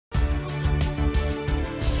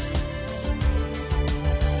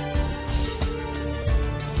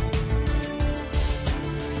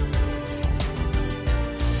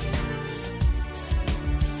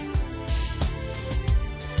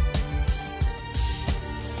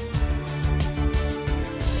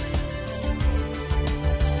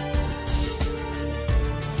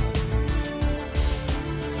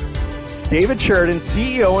David Sheridan,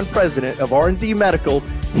 CEO and President of R&D Medical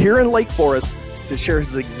here in Lake Forest, to share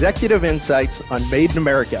his executive insights on Made in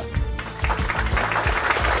America.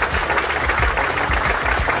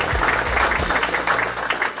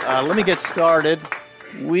 Let me get started.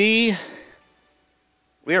 We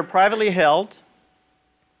are privately held,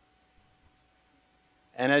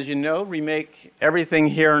 and as you know, we make everything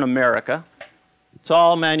here in America. It's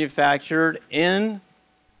all manufactured in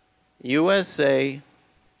USA,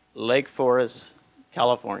 Lake Forest,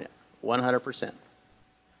 California, 100%.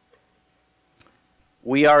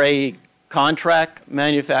 We are a contract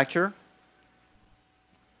manufacturer,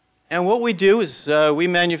 and what we do is we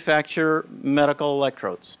manufacture medical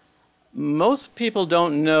electrodes. Most people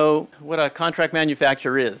don't know what a contract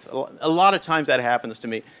manufacturer is. A lot of times that happens to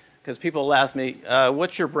me because people ask me,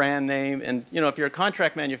 what's your brand name? And you know, if you're a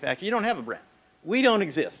contract manufacturer, you don't have a brand. We don't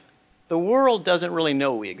exist. The world doesn't really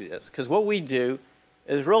know we exist because what we do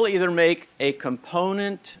is really either make a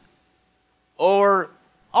component or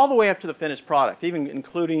all the way up to the finished product, even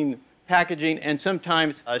including packaging and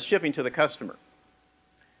sometimes shipping to the customer.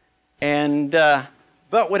 And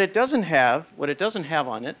but what it doesn't have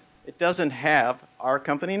on it, it doesn't have our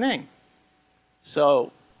company name.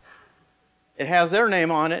 So it has their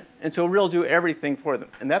name on it, and so we'll do everything for them.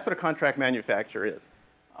 And that's what a contract manufacturer is.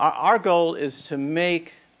 Our goal is to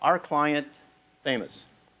make our client famous.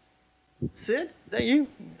 Sid, is that you?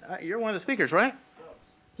 You're one of the speakers, right?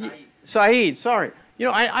 No, Saeed, sorry. You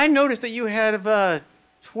know, I noticed that you had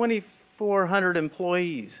 2,400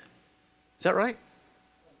 employees. Is that right?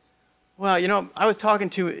 Well, you know, I was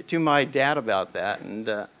talking to my dad about that,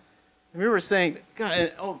 and we were saying,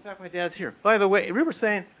 God, oh, in fact, my dad's here. By the way, we were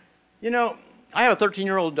saying, you know, I have a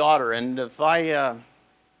 13-year-old daughter, and if I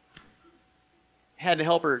had to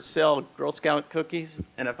help her sell Girl Scout cookies,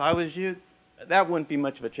 and if I was you, that wouldn't be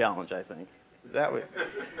much of a challenge, I think. That would,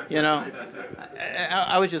 you know,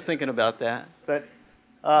 I was just thinking about that. But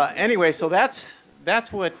anyway, so that's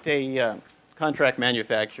what a contract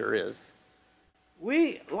manufacturer is.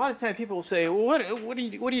 A lot of times people will say, well, what do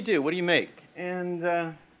you do? What do you make? And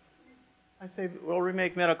I say, well, we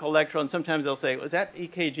make medical electrodes. And sometimes they'll say, was that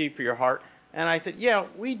EKG for your heart? And I said, yeah,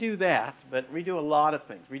 we do that, but we do a lot of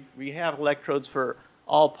things. We have electrodes for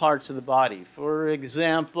all parts of the body. For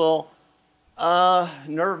example,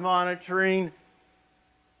 nerve monitoring.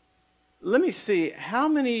 Let me see, how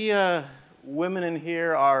many women in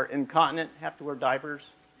here are incontinent, have to wear diapers?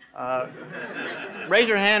 Raise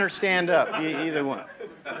your hand or stand up, either one.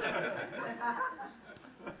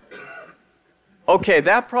 Okay,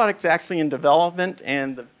 that product's actually in development,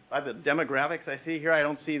 and by the demographics I see here, I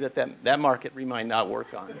don't see that market we might not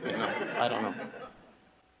work on. You know, I don't know.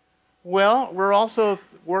 Well, we're also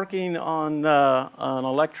working on an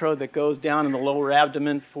electrode that goes down in the lower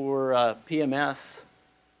abdomen for PMS.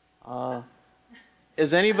 Are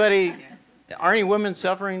any women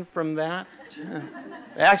suffering from that?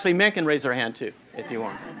 Actually, men can raise their hand too, if you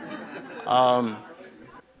want.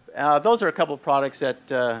 Those are a couple of products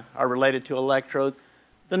that are related to electrodes.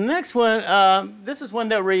 The next one, this is one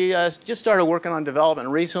that we just started working on development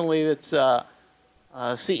recently. It's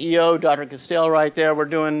CEO, Dr. Castell right there.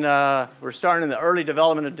 We're starting in the early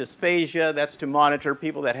development of dysphagia. That's to monitor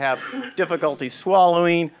people that have difficulty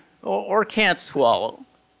swallowing or can't swallow.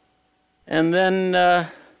 And then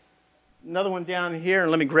another one down here,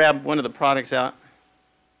 and let me grab one of the products out.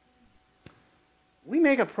 We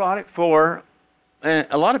make a product for, and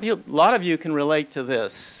a lot of you can relate to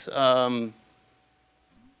this,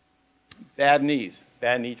 bad knees,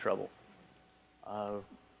 bad knee trouble.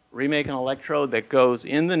 We make an electrode that goes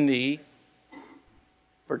in the knee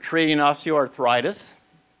for treating osteoarthritis.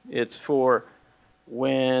 It's for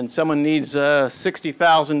when someone needs a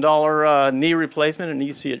 $60,000 knee replacement and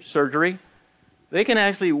needs surgery. They can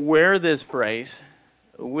actually wear this brace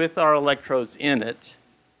with our electrodes in it.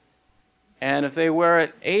 And if they wear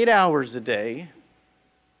it 5 hours a day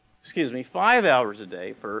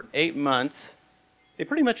for 8 months, they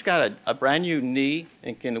pretty much got a brand new knee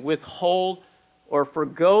and can withhold or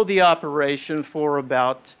forgo the operation for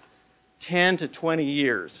about 10 to 20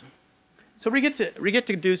 years. So we get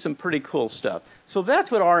to do some pretty cool stuff. So that's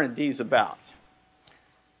what R&D is about.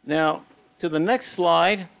 Now, to the next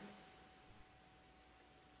slide.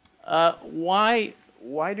 Why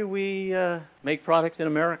do we make products in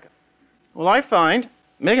America? Well, I find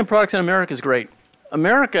making products in America is great.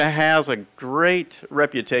 America has a great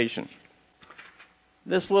reputation.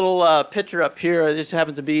 This little picture up here, this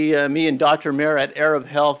happens to be me and Dr. Mayer at Arab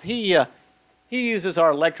Health. He uses our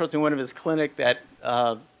electrodes in one of his clinics that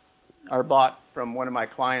are bought from one of my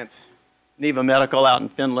clients, Neva Medical out in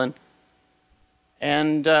Finland.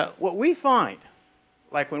 And what we find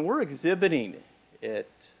like when we're exhibiting it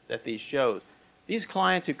at these shows, these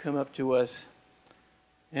clients who come up to us,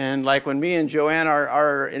 and like when me and Joanne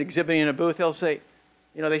are exhibiting in a booth, they'll say,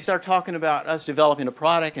 you know, they start talking about us developing a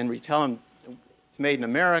product, and we tell them it's made in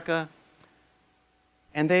America.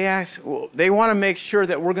 And they ask, well, they want to make sure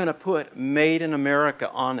that we're going to put made in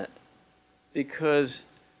America on it because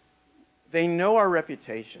they know our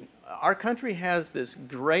reputation. Our country has this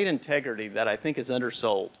great integrity that I think is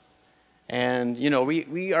undersold. And, you know,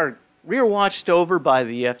 we are watched over by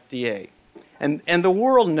the FDA. And the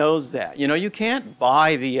world knows that. You know, you can't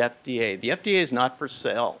buy the FDA. The FDA is not for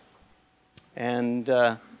sale. And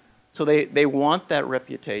so they want that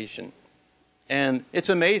reputation. And it's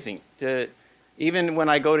amazing to... Even when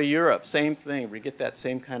I go to Europe, same thing. We get that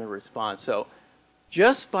same kind of response. So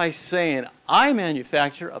just by saying, I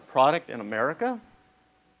manufacture a product in America,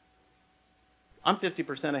 I'm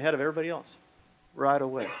 50% ahead of everybody else right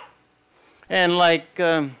away. And like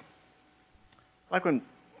when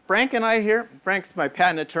Frank and I here, Frank's my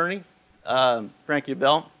patent attorney, Frank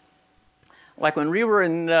Ubell. Like when we were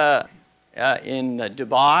in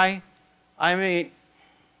Dubai, I mean,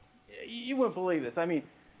 you wouldn't believe this. I mean,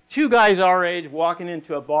 two guys our age walking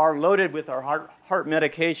into a bar loaded with our heart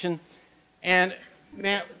medication. And,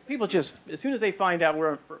 man, people just, as soon as they find out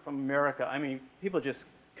we're from America, I mean, people just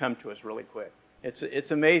come to us really quick.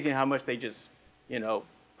 It's amazing how much they just, you know,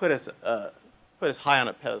 put us high on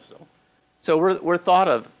a pedestal. So we're thought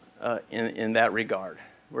of in that regard.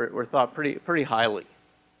 We're thought pretty highly.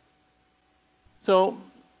 So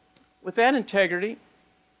with that integrity,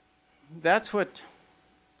 that's what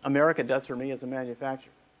America does for me as a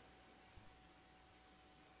manufacturer.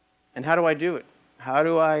 And how do I do it? How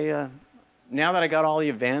do I, now that I got all the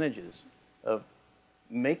advantages of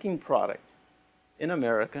making product in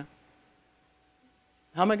America,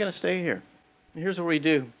 how am I going to stay here? And here's what we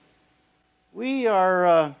do.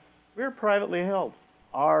 We're privately held.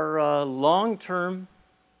 Our long-term,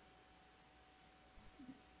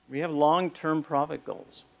 we have long-term profit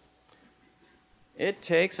goals. It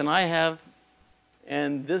takes, and I have,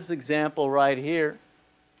 and this example right here,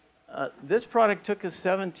 this product took us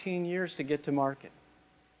 17 years to get to market.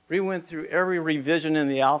 We went through every revision in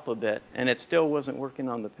the alphabet, and it still wasn't working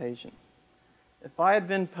on the patient. If I had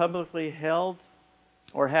been publicly held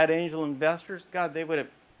or had angel investors, God, they would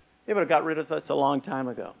have got rid of us a long time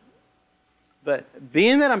ago. But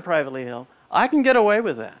being that I'm privately held, I can get away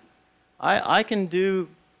with that. I can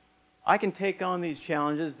take on these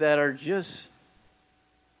challenges that are just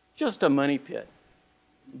a money pit.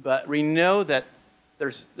 But we know that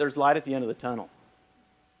there's light at the end of the tunnel.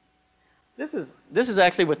 This is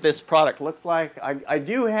actually what this product looks like. I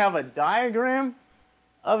do have a diagram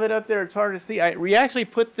of it up there. It's hard to see. We actually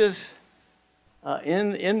put this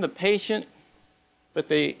in the patient, but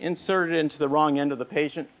they inserted it into the wrong end of the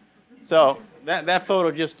patient. So that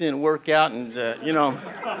photo just didn't work out. And, you know,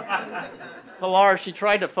 Pilar, she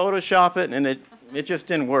tried to Photoshop it, and it just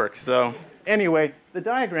didn't work. So anyway, the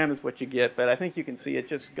diagram is what you get, but I think you can see it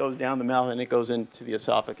just goes down the mouth and it goes into the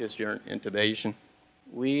esophagus during intubation.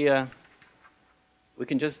 We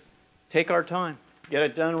can just take our time, get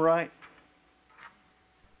it done right.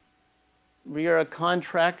 We are a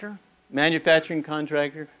contractor, manufacturing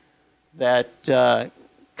contractor that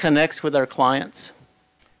connects with our clients.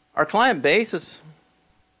 Our client base is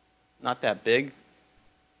not that big.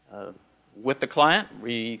 With the client,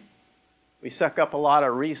 we suck up a lot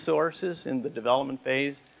of resources in the development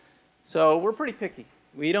phase. So we're pretty picky.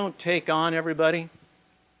 We don't take on everybody.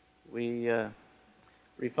 We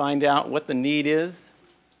find out what the need is.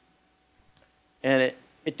 And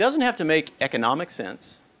it doesn't have to make economic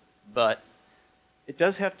sense, but it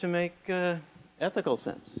does have to make ethical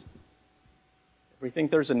sense. If we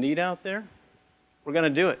think there's a need out there, we're going to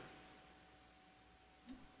do it.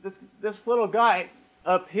 This little guy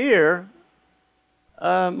up here,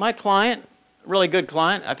 my client, really good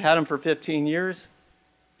client. I've had him for 15 years.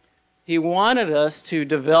 He wanted us to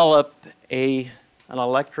develop an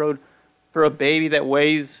electrode for a baby that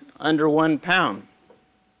weighs under 1 pound.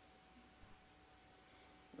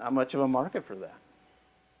 Not much of a market for that.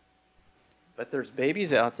 But there's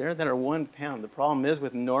babies out there that are 1 pound. The problem is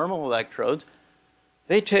with normal electrodes,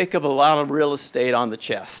 they take up a lot of real estate on the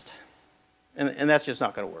chest. And that's just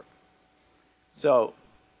not going to work. So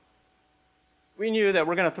we knew that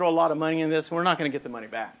we're going to throw a lot of money in this, and we're not going to get the money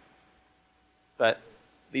back. But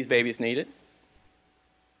these babies need it,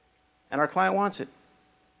 and our client wants it.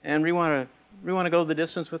 And we want to go the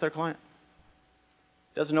distance with our client.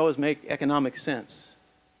 It doesn't always make economic sense,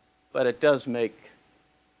 but it does make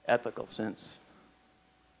ethical sense.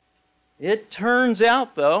 It turns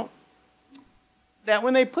out, though, that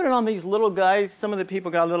when they put it on these little guys, some of the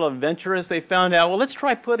people got a little adventurous. They found out, well, let's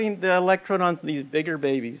try putting the electrode on these bigger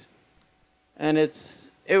babies. And it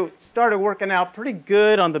started working out pretty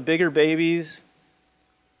good on the bigger babies.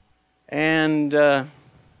 And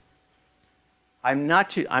I'm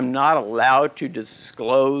not allowed to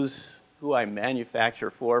disclose who I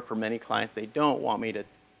manufacture for many clients. They don't want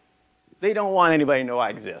anybody to know I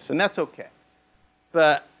exist, and that's okay.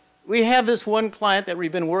 But we have this one client that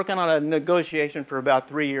we've been working on a negotiation for about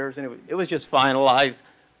 3 years, and it was just finalized.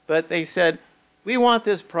 But they said, we want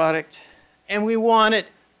this product, and we want it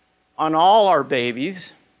on all our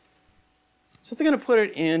babies. So they're going to put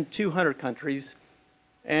it in 200 countries,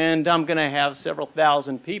 and I'm going to have several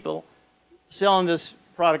thousand people selling this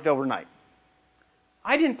product overnight.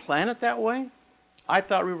 I didn't plan it that way. I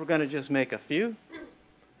thought we were going to just make a few,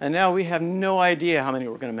 and now we have no idea how many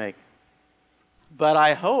we're going to make. But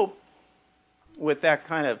I hope with that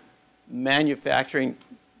kind of manufacturing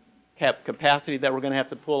capacity that we're going to have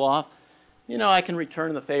to pull off, you know, I can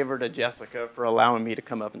return the favor to Jessica for allowing me to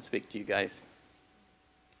come up and speak to you guys.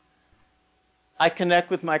 I connect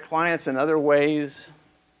with my clients in other ways.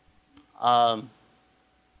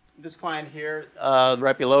 This client here,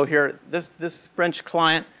 right below here, this French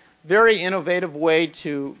client, very innovative way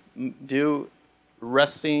to do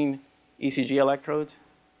resting ECG electrodes.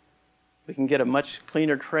 We can get a much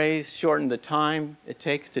cleaner tray, shorten the time it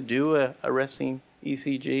takes to do a resting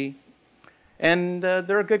ECG. And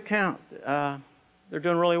they're a good count. They're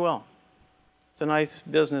doing really well. It's a nice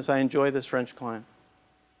business. I enjoy this French client.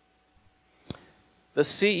 The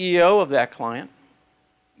CEO of that client,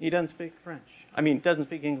 he doesn't speak French. I mean, doesn't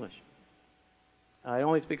speak English. He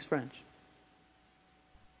only speaks French.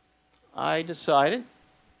 I decided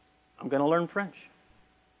I'm going to learn French.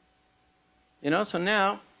 You know, so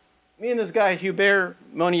now, me and this guy, Hubert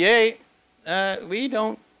Monnier, we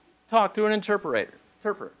don't talk through an interpreter.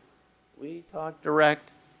 We talk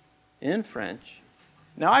direct in French.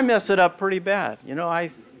 Now, I mess it up pretty bad. You know, I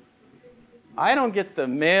don't get the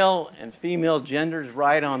male and female genders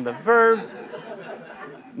right on the verbs.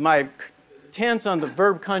 My tense on the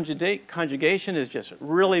verb conjugation is just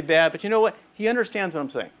really bad. But you know what? He understands what I'm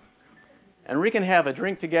saying. And we can have a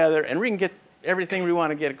drink together, and we can get everything we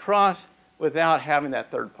want to get across without having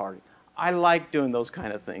that third party. I like doing those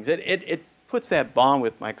kind of things. It puts that bond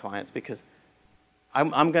with my clients because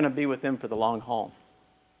I'm going to be with them for the long haul.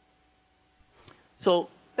 So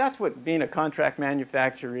that's what being a contract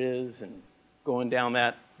manufacturer is and going down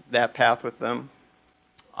that path with them.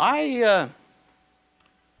 I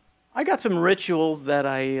got some rituals that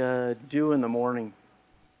I do in the morning.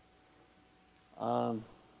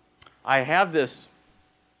 I have this,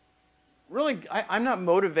 really, I'm not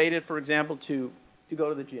motivated, for example, to go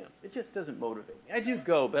to the gym. It just doesn't motivate me. I do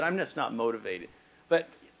go, but I'm just not motivated. But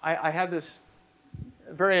I have this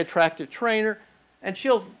very attractive trainer, and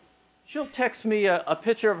she'll text me a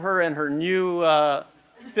picture of her in her new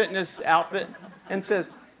fitness outfit and says,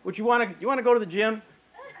 you want to go to the gym?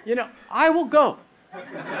 You know, I will go.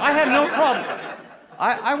 I have no problem.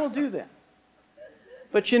 I will do that.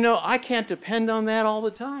 But you know, I can't depend on that all the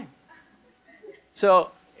time.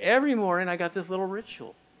 So every morning I got this little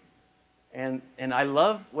ritual. And I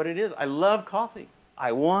love what it is. I love coffee.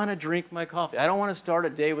 I want to drink my coffee. I don't want to start a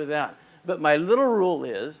day without. But my little rule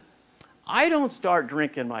is, I don't start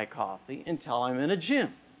drinking my coffee until I'm in a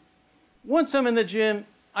gym. Once I'm in the gym,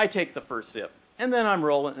 I take the first sip. And then I'm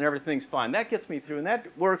rolling and everything's fine. That gets me through, and that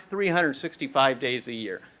works 365 days a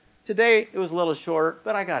year. Today, it was a little shorter,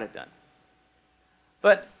 but I got it done.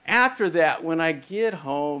 But after that, when I get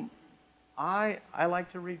home, I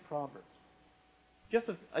like to read Proverbs. Just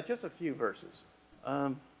a few verses.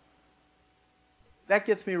 That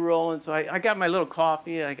gets me rolling. So I got my little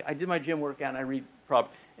coffee. I did my gym workout, and I read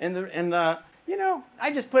Proverbs. You know,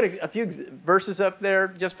 I just put a few verses up there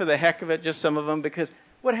just for the heck of it, just some of them, because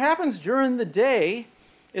what happens during the day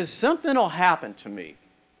is something will happen to me.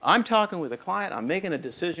 I'm talking with a client, I'm making a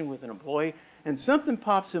decision with an employee, and something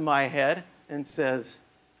pops in my head and says,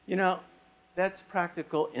 you know, that's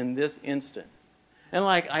practical in this instant. And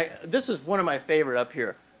this is one of my favorite up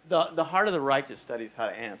here. The heart of the righteous studies how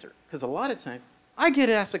to answer. Because a lot of times, I get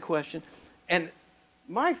asked a question, and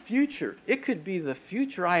my future, it could be the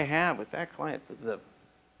future I have with that client for the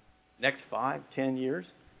next 5, 10 years.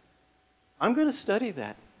 I'm going to study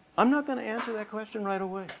that. I'm not going to answer that question right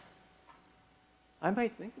away. I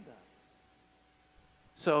might think about it.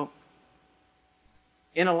 So,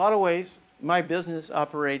 in a lot of ways, my business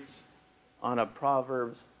operates on a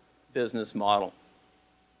Proverbs business model.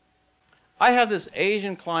 I have this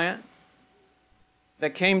Asian client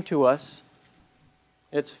that came to us.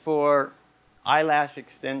 It's for eyelash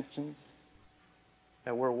extensions.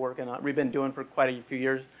 that we're working on. We've been doing for quite a few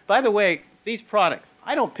years. By the way, these products,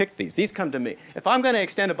 I don't pick these. These come to me. If I'm going to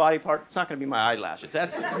extend a body part, it's not going to be my eyelashes.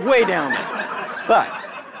 That's way down there. But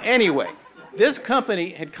anyway, this company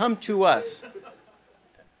had come to us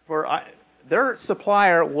for their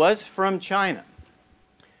supplier was from China.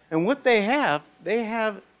 And what they have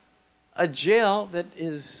a gel that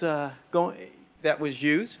is that was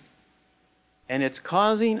used, and it's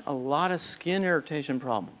causing a lot of skin irritation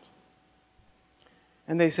problems.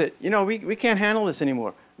 And they said, you know, we can't handle this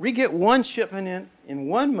anymore. We get one shipment in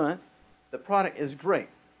 1 month, the product is great.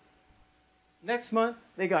 Next month,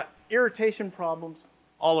 they got irritation problems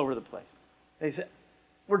all over the place. They said,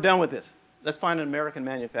 we're done with this. Let's find an American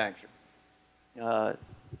manufacturer.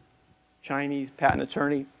 Chinese patent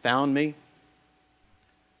attorney found me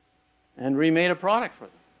and remade a product for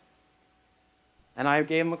them. And I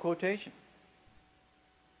gave them a quotation.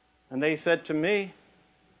 And they said to me,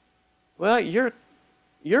 well,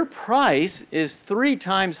 your price is 3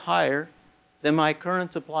 times higher than my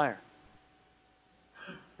current supplier.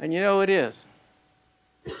 And you know it is.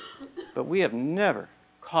 But we have never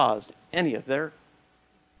caused any of their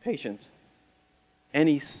patients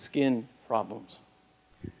any skin problems.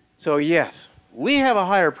 So yes, we have a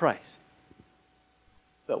higher price,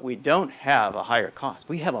 but we don't have a higher cost.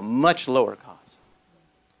 We have a much lower cost.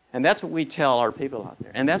 And that's what we tell our people out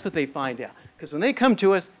there. And that's what they find out. Because when they come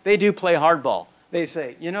to us, they do play hardball. They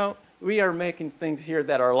say, you know, we are making things here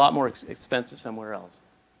that are a lot more expensive somewhere else.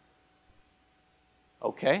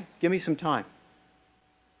 Okay, give me some time.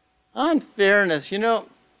 On fairness, you know,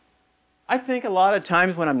 I think a lot of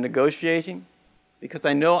times when I'm negotiating, because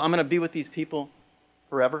I know I'm going to be with these people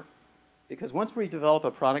forever, because once we develop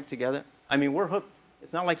a product together, I mean, we're hooked.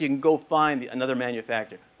 It's not like you can go find another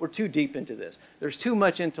manufacturer. We're too deep into this. There's too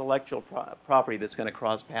much intellectual property that's going to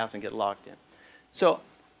cross paths and get locked in. So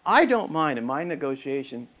I don't mind in my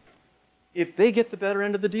negotiation if they get the better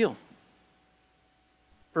end of the deal.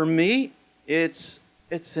 For me, it's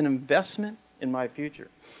an investment in my future.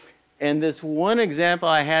 And this one example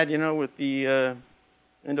I had, you know, with the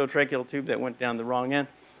endotracheal tube that went down the wrong end,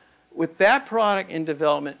 with that product in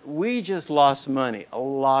development, we just lost money, a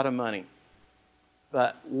lot of money.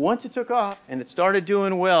 But once it took off and it started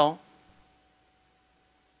doing well,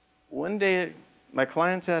 one day my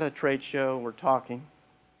clients at a trade show were talking,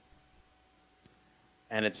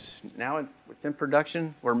 and it's in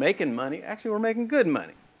production. We're making money. Actually, we're making good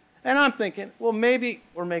money. And I'm thinking, well, maybe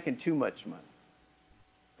we're making too much money.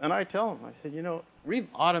 And I tell them, I said, you know, we've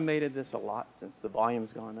automated this a lot since the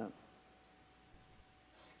volume's gone up.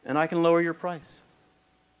 And I can lower your price.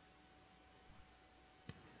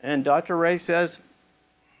 And Dr. Ray says,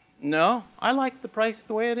 no, I like the price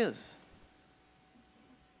the way it is.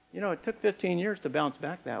 You know, it took 15 years to bounce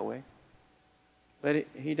back that way. But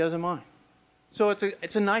he doesn't mind. So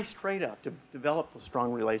it's a nice trade-off to develop the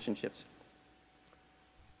strong relationships.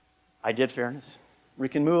 I did fairness. We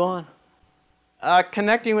can move on.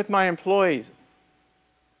 Connecting with my employees.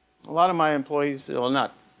 A lot of my employees, well,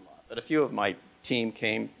 not a lot, but a few of my team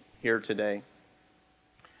came here today.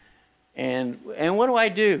 And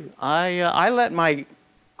what do? I let my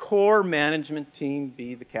core management team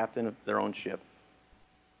be the captain of their own ship.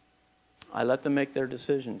 I let them make their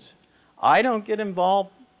decisions. I don't get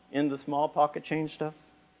involved in the small pocket change stuff,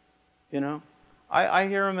 you know. I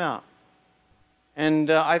hear them out. And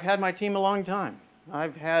I've had my team a long time.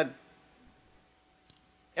 I've had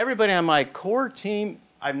everybody on my core team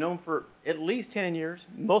I've known for at least 10 years.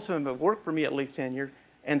 Most of them have worked for me at least 10 years.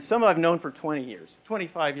 And some I've known for 20 years,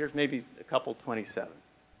 25 years, maybe a couple 27.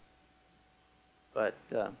 But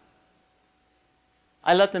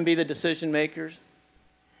I let them be the decision makers.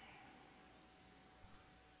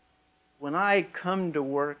 When I come to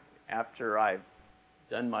work after I've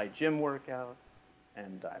done my gym workout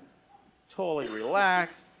and I'm totally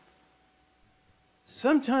relaxed,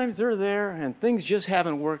 sometimes they're there and things just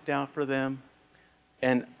haven't worked out for them.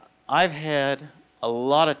 And I've had a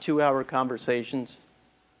lot of 2-hour conversations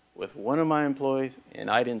with one of my employees, and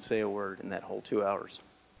I didn't say a word in that whole 2 hours.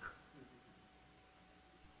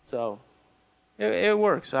 So it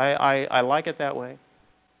works. I like it that way.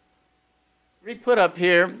 We put up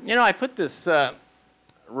here, you know, I put this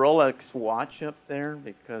Rolex watch up there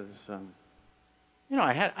because, you know,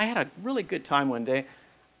 I had a really good time one day.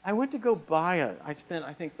 I went to go buy I spent,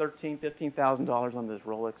 I think, $15,000 on this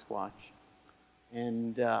Rolex watch.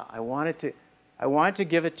 And I wanted to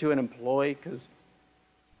give it to an employee because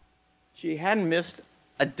she hadn't missed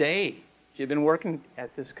a day. She had been working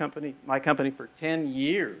at this company, my company, for 10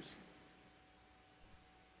 years.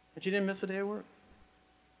 But she didn't miss a day of work.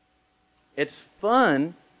 It's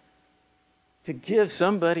fun to give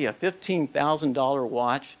somebody a $15,000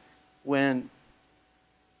 watch when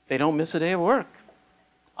they don't miss a day of work.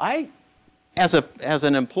 As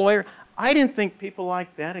an employer, I didn't think people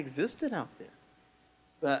like that existed out there.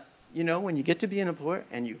 But, you know, when you get to be an employer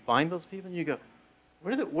and you find those people and you go,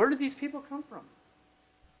 where did these people come from?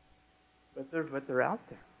 But they're out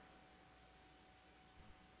there.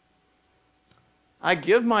 I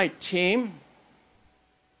give my team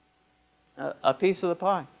a piece of the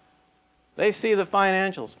pie. They see the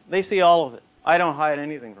financials. They see all of it. I don't hide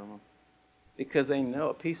anything from them because they know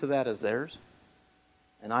a piece of that is theirs,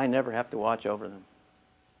 and I never have to watch over them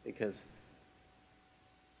because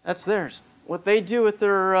that's theirs. What they do with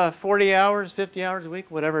their 40 hours, 50 hours a week,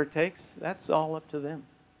 whatever it takes, that's all up to them.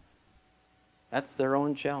 That's their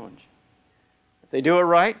own challenge. If they do it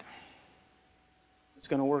right, it's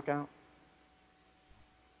going to work out.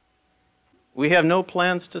 We have no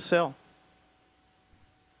plans to sell.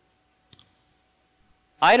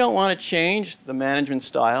 I don't want to change the management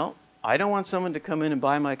style. I don't want someone to come in and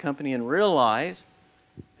buy my company and realize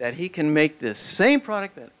that he can make this same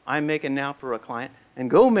product that I'm making now for a client and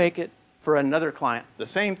go make it for another client, the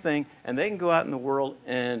same thing, and they can go out in the world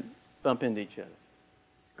and bump into each other.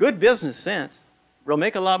 Good business sense. We'll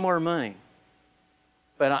make a lot more money.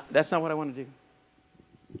 But that's not what I want to do.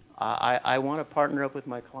 I want to partner up with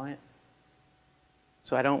my client.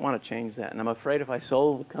 So I don't want to change that. And I'm afraid if I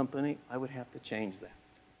sold the company, I would have to change that.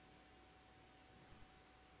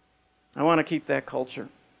 I want to keep that culture.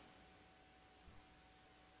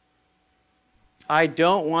 I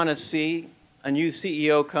don't want to see a new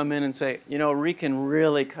CEO come in and say, you know, we can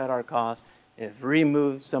really cut our costs if we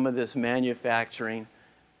move some of this manufacturing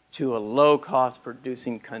to a low-cost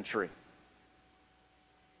producing country.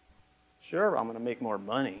 Sure, I'm going to make more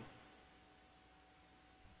money.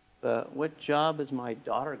 But what job is my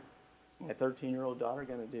daughter, my 13-year-old daughter,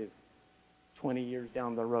 going to do 20 years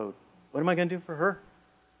down the road? What am I going to do for her?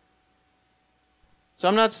 So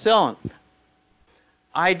I'm not selling.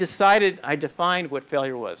 I defined what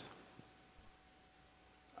failure was.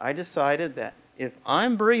 I decided that if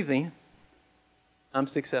I'm breathing, I'm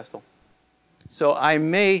successful. So I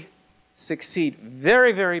may succeed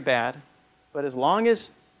very, very bad, but as long as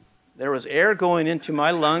there was air going into my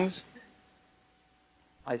lungs,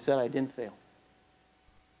 I said I didn't fail.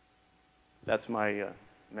 That's my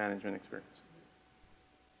management experience.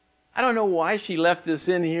 I don't know why she left this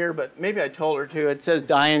in here, but maybe I told her to. It says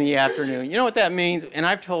die in the afternoon. You know what that means? And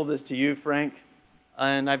I've told this to you, Frank,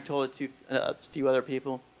 and I've told it to a few other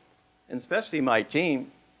people, and especially my team.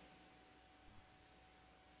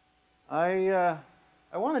 I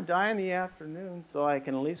want to die in the afternoon so I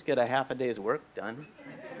can at least get a half a day's work done.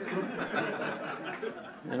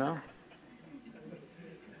 You know?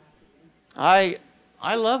 I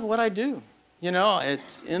love what I do. You know,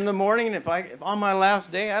 it's in the morning. If on my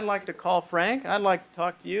last day, I'd like to call Frank. I'd like to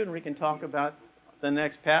talk to you, and we can talk about the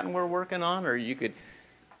next patent we're working on, or you could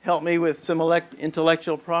help me with some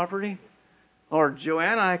intellectual property. Or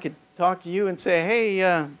Joanna, I could talk to you and say,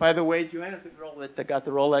 hey, by the way, Joanna's the girl that got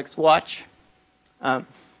the Rolex watch.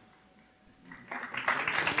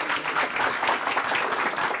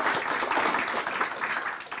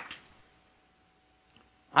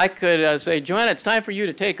 I could say, Joanna, it's time for you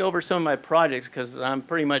to take over some of my projects because I'm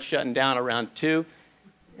pretty much shutting down around 2.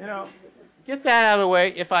 You know, get that out of the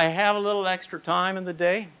way. If I have a little extra time in the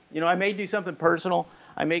day, you know, I may do something personal.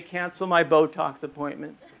 I may cancel my Botox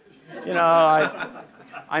appointment. You know,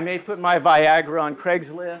 I may put my Viagra on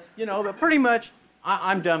Craigslist. You know, but pretty much,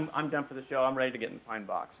 I'm done. I'm done for the show. I'm ready to get in the pine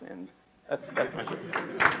box, and that's my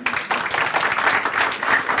show.